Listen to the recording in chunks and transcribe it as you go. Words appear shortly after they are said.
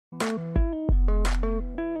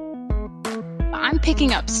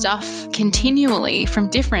picking up stuff continually from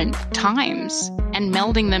different times and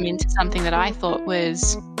melding them into something that I thought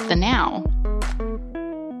was the now.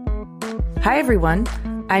 Hi, everyone.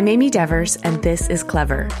 I'm Amy Devers, and this is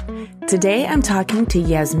Clever. Today, I'm talking to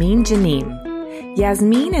Yasmine Ghoniem.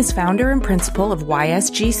 Yasmine is founder and principal of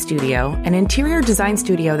YSG Studio, an interior design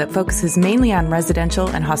studio that focuses mainly on residential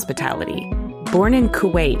and hospitality. Born in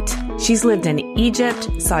Kuwait, she's lived in Egypt,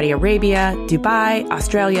 Saudi Arabia, Dubai,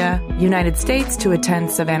 Australia, United States to attend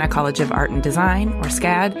Savannah College of Art and Design, or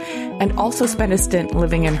SCAD, and also spent a stint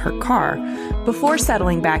living in her car before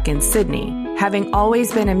settling back in Sydney. Having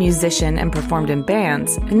always been a musician and performed in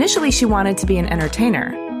bands, initially she wanted to be an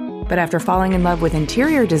entertainer. But after falling in love with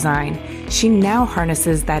interior design, she now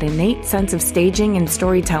harnesses that innate sense of staging and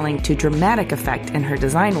storytelling to dramatic effect in her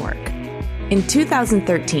design work. In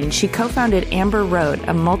 2013, she co-founded Amber Road,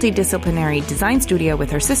 a multidisciplinary design studio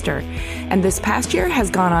with her sister, and this past year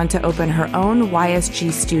has gone on to open her own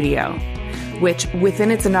YSG Studio, which,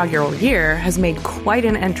 within its inaugural year, has made quite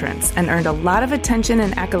an entrance and earned a lot of attention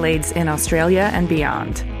and accolades in Australia and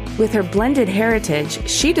beyond. With her blended heritage,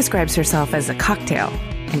 she describes herself as a cocktail,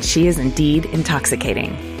 and she is indeed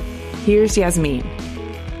intoxicating. Here's Yasmine.